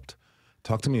be helped.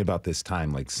 Talk to me about this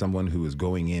time, like someone who is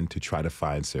going in to try to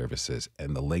find services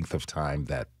and the length of time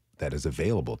that is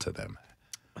available to them.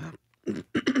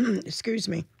 Excuse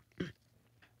me.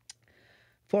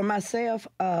 For myself,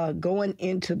 going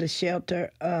into the shelter,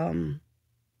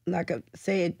 like I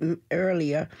said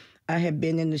earlier, I have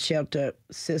been in the shelter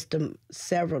system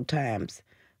several times,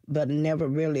 but never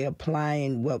really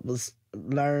applying what was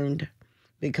learned,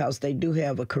 because they do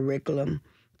have a curriculum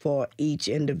for each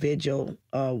individual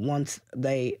once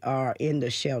they are in the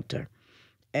shelter.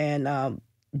 And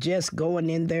just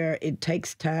going in there, it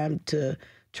takes time to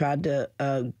try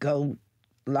to go.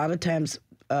 A lot of times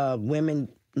women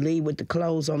leave with the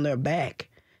clothes on their back,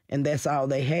 and that's all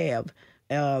they have.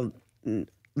 A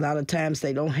lot of times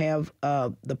they don't have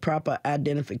the proper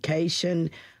identification,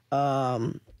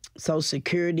 Social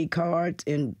Security cards.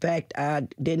 In fact, I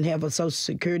didn't have a Social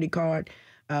Security card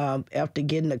after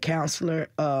getting a counselor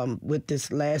with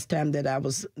this last time that I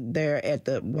was there at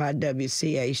the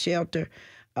YWCA shelter.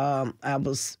 I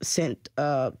was sent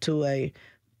to a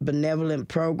benevolent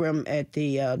program at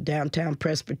the Downtown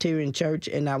Presbyterian Church,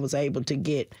 and I was able to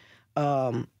get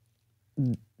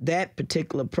that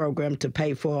particular program to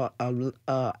pay for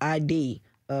a ID.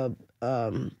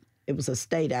 It was a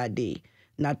state ID,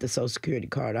 not the Social Security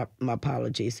card. My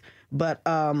apologies. But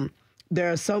there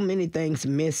are so many things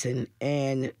missing,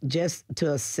 and just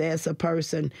to assess a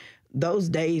person, those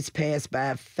days pass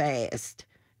by fast,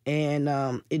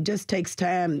 and it just takes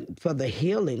time for the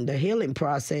healing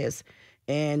process.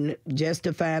 And just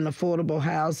to find affordable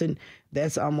housing,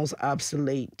 that's almost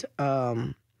obsolete.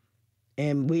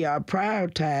 And we are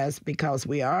prioritized because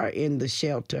we are in the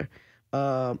shelter,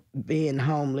 being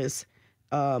homeless.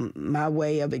 My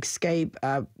way of escape,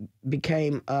 I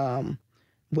became,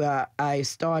 I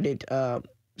started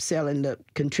selling the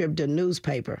contributor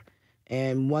newspaper.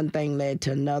 And one thing led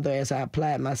to another as I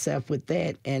applied myself with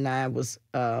that. And I was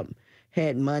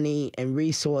had money and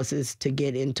resources to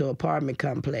get into apartment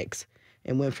complex,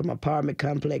 and went from apartment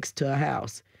complex to a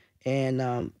house.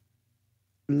 And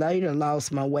later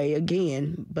lost my way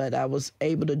again, but I was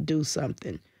able to do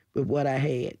something with what I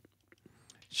had.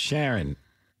 Sharon,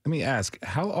 let me ask,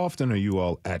 how often are you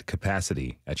all at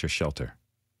capacity at your shelter?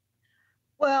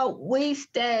 Well, we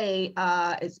stay,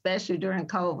 especially during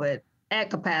COVID, at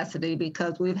capacity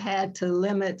because we've had to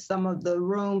limit some of the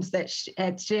rooms that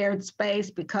had shared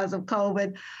space because of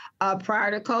COVID.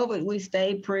 Prior to COVID, we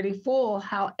stayed pretty full.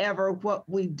 However, what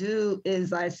we do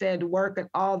is, I said, work at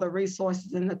all the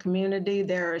resources in the community.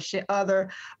 There are other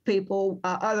people,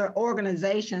 other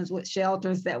organizations with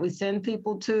shelters that we send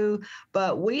people to,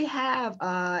 but we have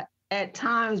at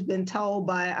times been told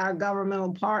by our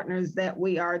governmental partners that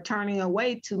we are turning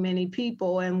away too many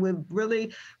people, and we've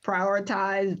really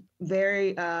prioritized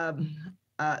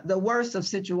the worst of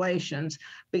situations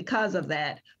because of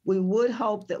that. We would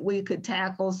hope that we could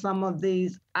tackle some of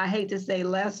these, I hate to say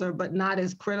lesser, but not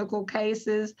as critical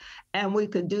cases, and we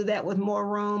could do that with more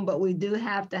room, but we do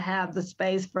have to have the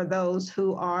space for those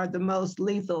who are the most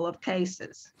lethal of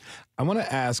cases. I want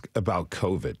to ask about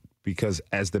COVID, because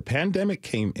as the pandemic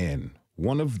came in,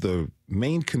 one of the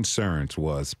main concerns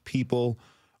was people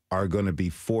are going to be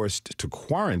forced to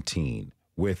quarantine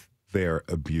with their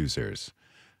abusers.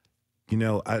 You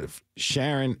know,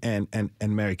 Sharon and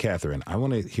Mary Catherine, I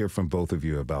want to hear from both of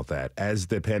you about that. As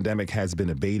the pandemic has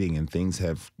been abating and things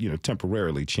have,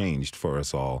 temporarily changed for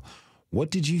us all,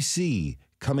 what did you see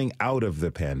coming out of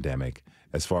the pandemic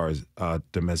as far as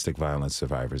domestic violence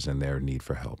survivors and their need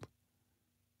for help?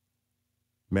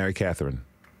 Mary Catherine.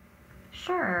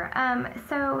 Sure.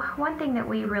 So one thing that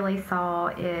we really saw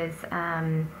is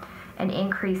an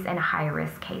increase in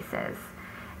high-risk cases.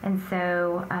 And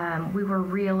so we were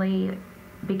really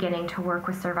beginning to work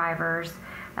with survivors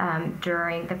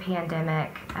during the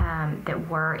pandemic that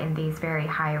were in these very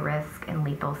high-risk and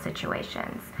lethal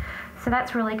situations. So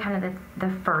that's really kind of the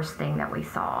first thing that we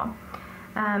saw.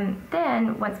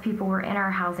 Then, once people were in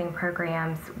our housing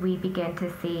programs, we began to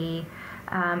see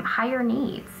higher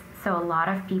needs. So a lot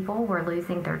of people were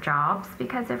losing their jobs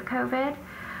because of COVID.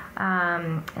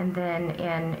 And then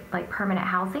in permanent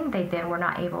housing, they then were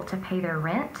not able to pay their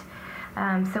rent.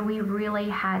 So we really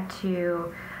had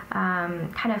to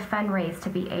kind of fundraise to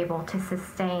be able to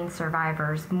sustain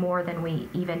survivors more than we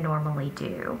even normally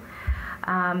do.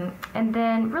 And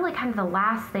then really kind of the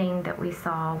last thing that we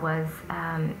saw was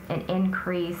an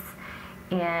increase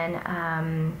in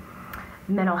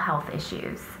mental health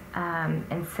issues.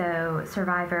 And so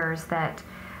survivors that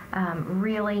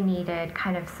really needed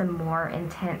kind of some more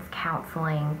intense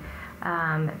counseling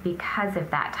because of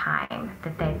that time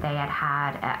that they had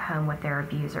had at home with their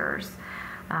abusers,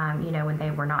 when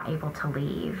they were not able to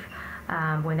leave,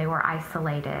 when they were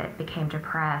isolated, became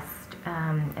depressed,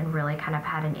 and really kind of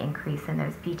had an increase in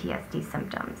those PTSD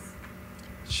symptoms.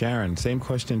 Sharon, same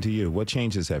question to you. What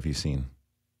changes have you seen?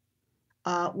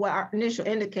 Well, our initial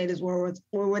indicators were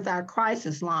with our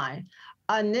crisis line.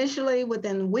 Initially,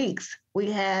 within weeks,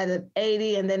 we had an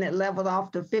 80, and then it leveled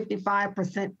off to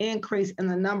 55% increase in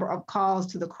the number of calls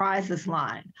to the crisis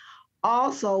line.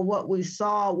 Also, what we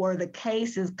saw were the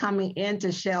cases coming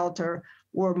into shelter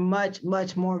were much,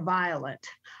 much more violent.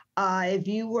 If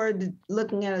you were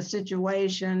looking at a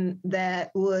situation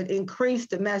that would increase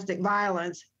domestic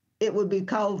violence, it would be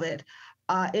COVID.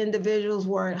 Individuals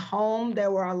were at home.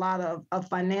 There were a lot of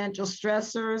financial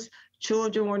stressors.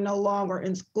 Children were no longer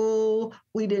in school.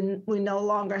 We no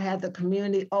longer had the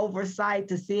community oversight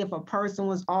to see if a person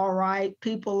was all right.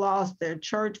 People lost their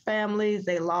church families.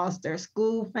 They lost their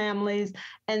school families.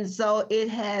 And so it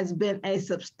has been a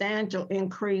substantial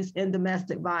increase in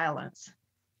domestic violence.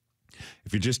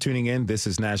 If you're just tuning in, this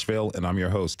is Nashville, and I'm your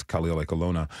host, Khalil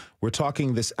Ekalona. We're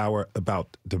talking this hour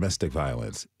about domestic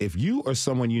violence. If you or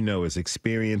someone you know is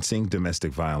experiencing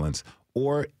domestic violence,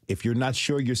 or if you're not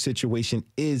sure your situation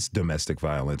is domestic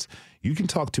violence, you can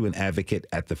talk to an advocate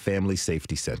at the Family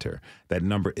Safety Center. That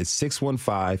number is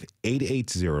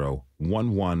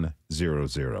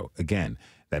 615-880-1100. Again,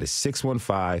 that is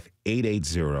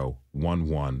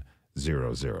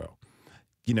 615-880-1100.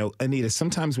 You know, Anita,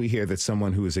 sometimes we hear that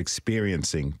someone who is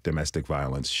experiencing domestic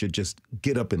violence should just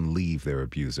get up and leave their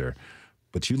abuser.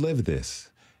 But you live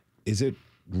this. Is it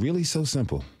really so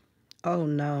simple? Oh,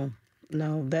 no.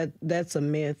 No, that's a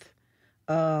myth.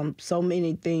 So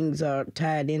many things are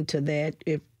tied into that.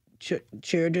 If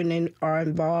children are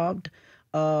involved.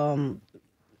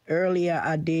 Earlier,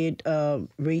 I did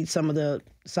read some of the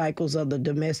cycles of the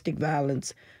domestic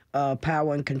violence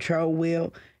power and control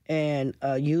wheel. And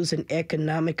using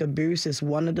economic abuse is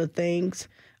one of the things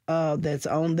that's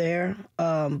on there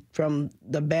from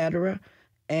the batterer.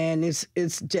 And it's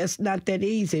just not that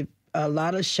easy. A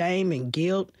lot of shame and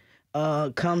guilt.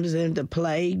 comes into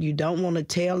play. You don't want to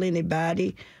tell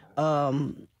anybody,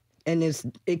 and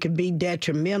it could be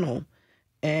detrimental.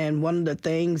 And one of the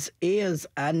things is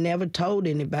I never told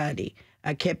anybody.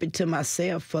 I kept it to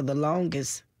myself for the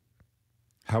longest.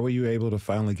 How were you able to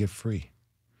finally get free?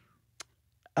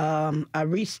 I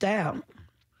reached out.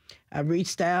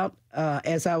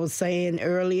 As I was saying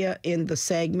earlier in the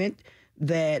segment,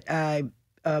 that I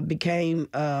became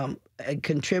a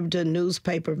contributor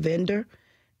newspaper vendor.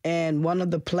 And one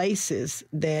of the places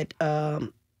that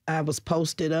I was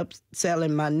posted up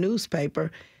selling my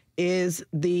newspaper is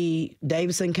the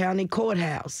Davidson County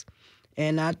Courthouse.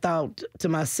 And I thought to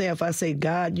myself, I said,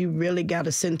 God, you really got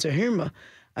a sense of humor.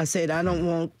 I said, I don't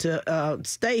want to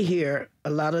stay here. A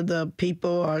lot of the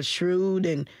people are shrewd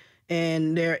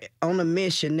and they're on a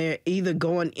mission. They're either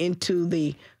going into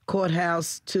the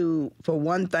courthouse for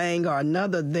one thing or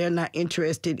another. They're not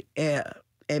interested at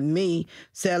me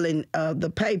selling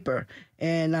the paper.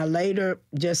 And I later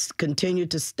just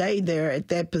continued to stay there at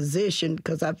that position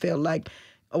because I felt like,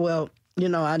 well,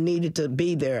 I needed to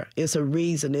be there. It's a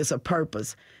reason. It's a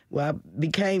purpose. Well, I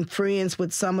became friends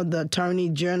with some of the attorney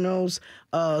generals,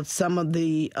 some of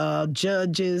the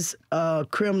judges,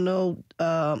 criminal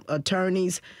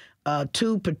attorneys,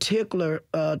 two particular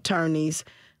attorneys.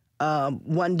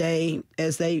 One day,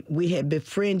 as we had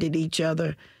befriended each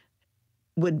other,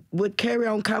 would carry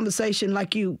on conversation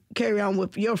like you carry on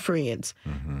with your friends.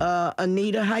 Mm-hmm.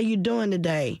 Anita, how you doing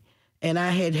today? And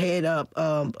I had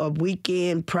a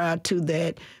weekend prior to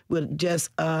that with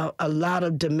just a lot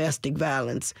of domestic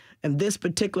violence. And this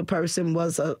particular person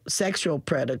was a sexual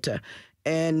predator.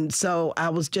 And so I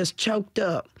was just choked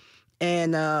up.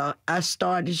 And I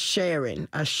started sharing.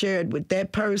 I shared with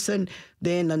that person.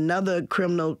 Then another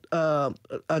criminal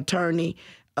attorney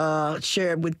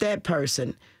shared with that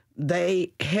person.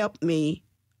 They helped me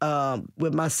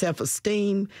with my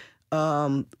self-esteem.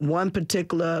 One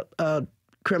particular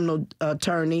criminal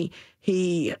attorney,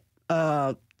 he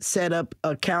set up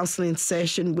a counseling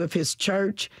session with his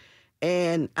church,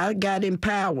 and I got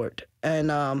empowered.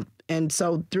 And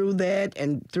so through that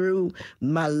and through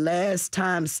my last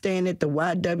time staying at the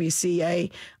YWCA,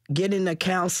 getting a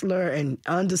counselor and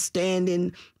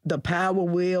understanding the power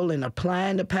wheel and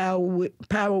applying the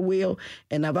power wheel,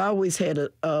 and I've always had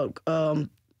a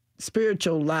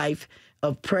spiritual life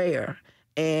of prayer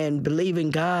and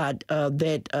believing God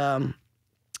that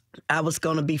I was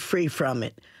going to be free from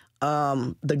it,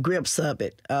 the grips of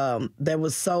it. There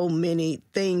was so many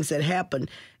things that happened.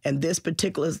 And this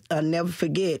particular, I'll never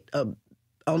forget,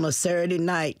 on a Saturday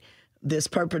night, this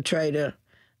perpetrator,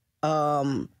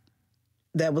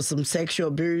 there was some sexual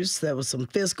abuse, there was some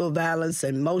physical violence,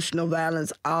 emotional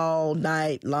violence all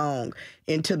night long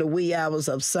into the wee hours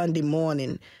of Sunday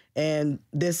morning. And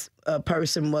this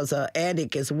person was an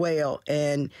addict as well,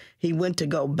 and he went to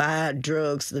go buy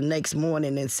drugs the next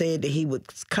morning and said that he was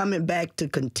coming back to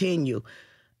continue.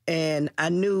 And I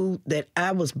knew that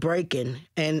I was breaking,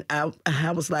 and I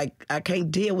was like, I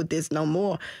can't deal with this no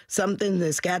more. Something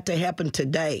that's got to happen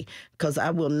today, because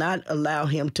I will not allow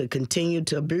him to continue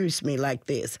to abuse me like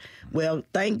this. Well,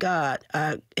 thank God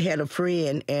I had a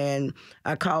friend, and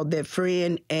I called that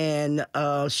friend, and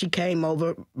she came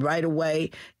over right away,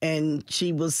 and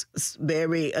she was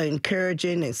very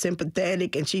encouraging and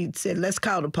sympathetic, and she said, let's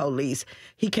call the police.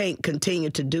 He can't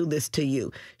continue to do this to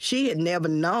you. She had never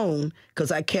known,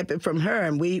 because I kept it from her,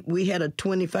 and we had a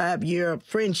 25-year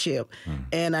friendship,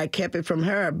 and I kept it from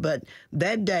her. But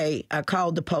that day, I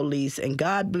called the police, and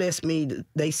God bless me,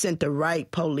 they sent the right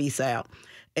police out.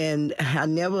 And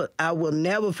I will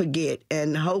never forget,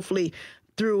 and hopefully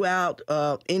throughout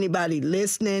anybody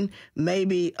listening,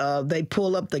 maybe they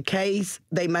pull up the case,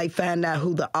 they might find out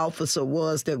who the officer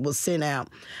was that was sent out.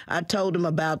 I told them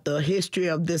about the history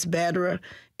of this batterer,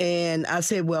 and I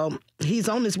said, well, he's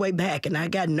on his way back, and I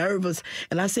got nervous,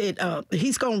 and I said,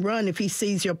 he's going to run if he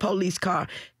sees your police car.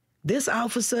 This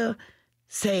officer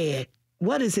said,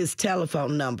 what is his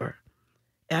telephone number?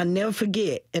 I'll never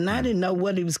forget. And I didn't know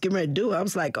what he was getting ready to do. I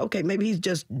was like, okay, maybe he's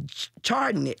just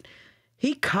charting it.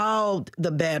 He called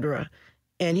the batterer,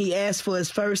 and he asked for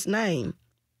his first name.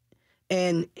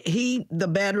 And the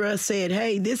batterer said,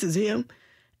 hey, this is him.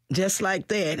 Just like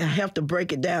that. I have to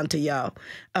break it down to y'all,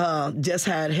 just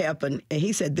how it happened. And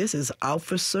he said, this is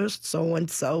Officer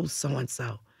so-and-so,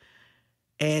 so-and-so.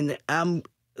 And I'm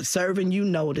serving you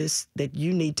notice that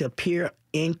you need to appear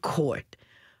in court.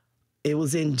 It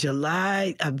was in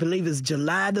July, I believe it's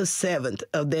July the 7th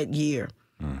of that year.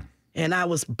 And I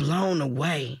was blown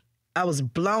away. I was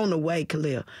blown away,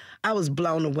 Khalil. I was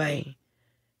blown away.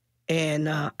 And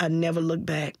I never looked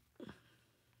back.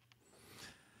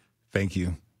 Thank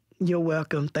you. You're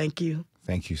welcome. Thank you.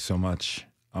 Thank you so much.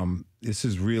 This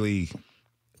is really,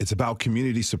 it's about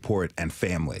community support and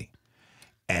family.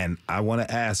 And I want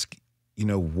to ask, you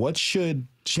know, what can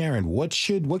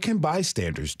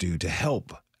bystanders do to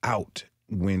help out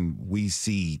when we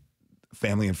see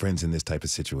family and friends in this type of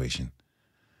situation?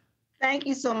 Thank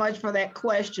you so much for that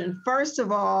question. First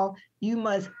of all, you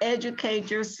must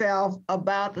educate yourself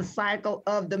about the cycle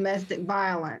of domestic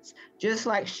violence, just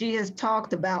like she has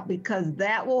talked about, because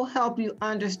that will help you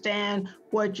understand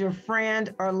what your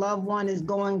friend or loved one is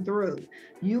going through.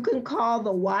 You can call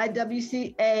the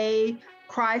YWCA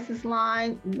crisis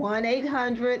line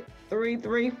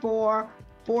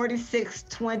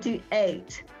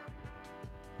 1-800-334-4628.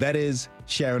 That is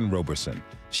Sharon Roberson.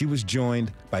 She was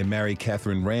joined by Mary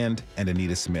Catherine Rand and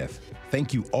Anita Smith.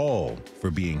 Thank you all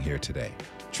for being here today.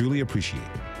 Truly appreciate it.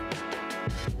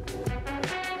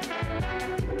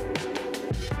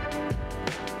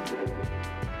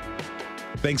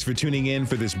 Thanks for tuning in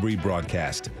for this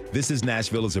rebroadcast. This is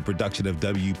Nashville is a production of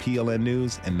WPLN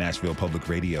News and Nashville Public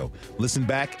Radio. Listen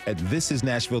back at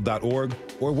thisisnashville.org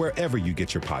or wherever you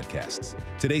get your podcasts.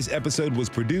 Today's episode was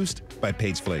produced by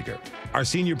Paige Pfleger. Our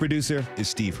senior producer is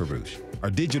Steve Haruch. Our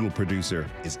digital producer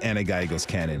is Anna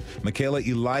Gallegos-Cannon. Michaela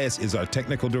Elias is our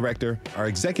technical director. Our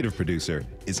executive producer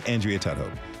is Andrea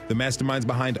Tudhope. The masterminds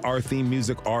behind our theme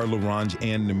music are LaRange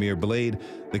and Namir Blade.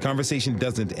 The conversation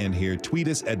doesn't end here. Tweet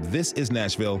us at This Is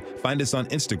Nashville, find us on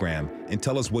Instagram, and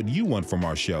tell us what you want from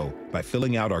our show by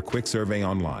filling out our quick survey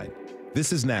online.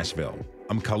 This is Nashville.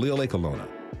 I'm Khalil Ekalona.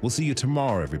 We'll see you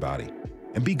tomorrow, everybody,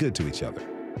 and be good to each other.